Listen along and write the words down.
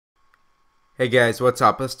Hey guys, what's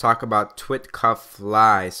up? Let's talk about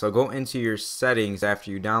TwitkaFly. So go into your settings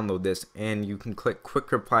after you download this and you can click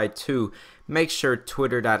Quick Reply to. Make sure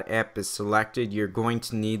Twitter.app is selected. You're going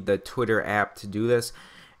to need the Twitter app to do this.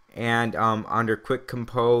 And under Quick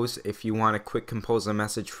Compose, if you want to quick compose a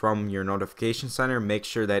message from your notification center, make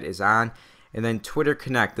sure that is on. And then Twitter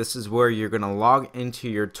Connect, this is where you're going to log into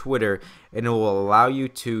your Twitter and it will allow you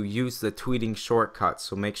to use the tweeting shortcut.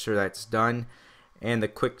 So make sure that's done. And the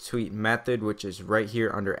quick tweet method, which is right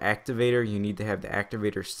here under activator, you need to have the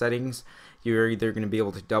activator settings. You're either going to be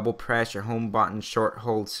able to double press your home button, short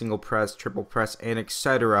hold, single press, triple press, and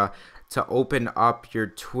etc. to open up your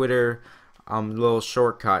Twitter little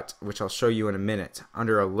shortcut, which I'll show you in a minute.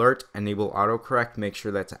 Under alert, enable autocorrect, make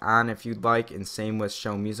sure that's on if you'd like, and same with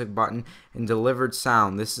show music button. And delivered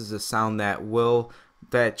sound, this is a sound that you'll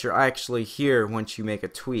actually hear once you make a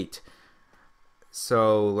tweet.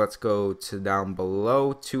 So let's go to down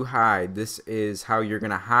below to hide. This is how you're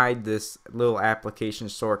going to hide this little application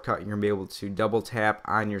shortcut. You're going to be able to double tap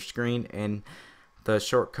on your screen and the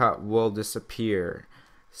shortcut will disappear.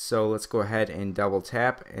 So let's go ahead and double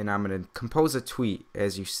tap and I'm going to compose a tweet.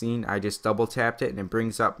 As you've seen, I just double tapped it and it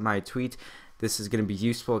brings up my tweet. This is going to be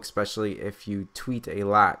useful especially if you tweet a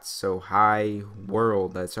lot. So hi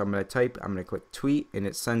world, that's what I'm going to type. I'm going to click tweet and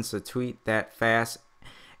it sends the tweet that fast.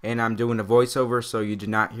 And I'm doing a voiceover so you do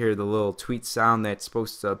not hear the little tweet sound that's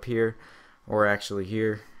supposed to appear or actually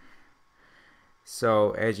hear.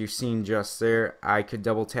 So as you've seen just there, I could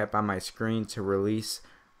double tap on my screen to release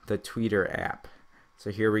the Tweeter app. So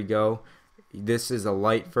here we go. This is a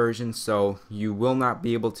light version, so you will not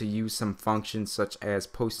be able to use some functions such as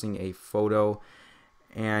posting a photo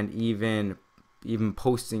and even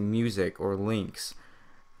posting music or links.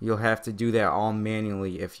 You'll have to do that all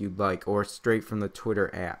manually if you'd like, or straight from the Twitter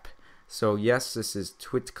app. So yes, this is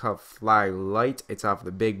TwitkaFly Lite. It's off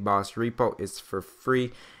the BigBoss repo. It's for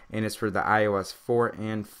free and it's for the iOS 4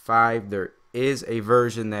 and 5. There is a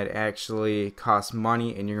version that actually costs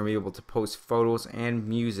money and you're going to be able to post photos and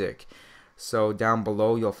music. So down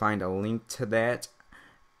below you'll find a link to that.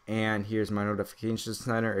 And here's my notification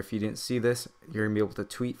center. If you didn't see this, you're going to be able to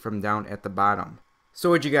tweet from down at the bottom. So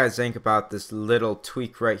what do you guys think about this little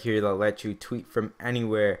tweak right here that lets you tweet from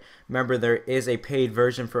anywhere? Remember, there is a paid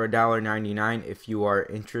version for $1.99 if you are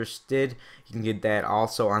interested. You can get that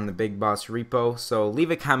also on the BigBoss repo. So leave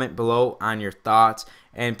a comment below on your thoughts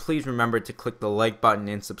and please remember to click the like button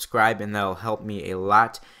and subscribe and that'll help me a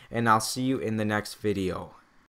lot. And I'll see you in the next video.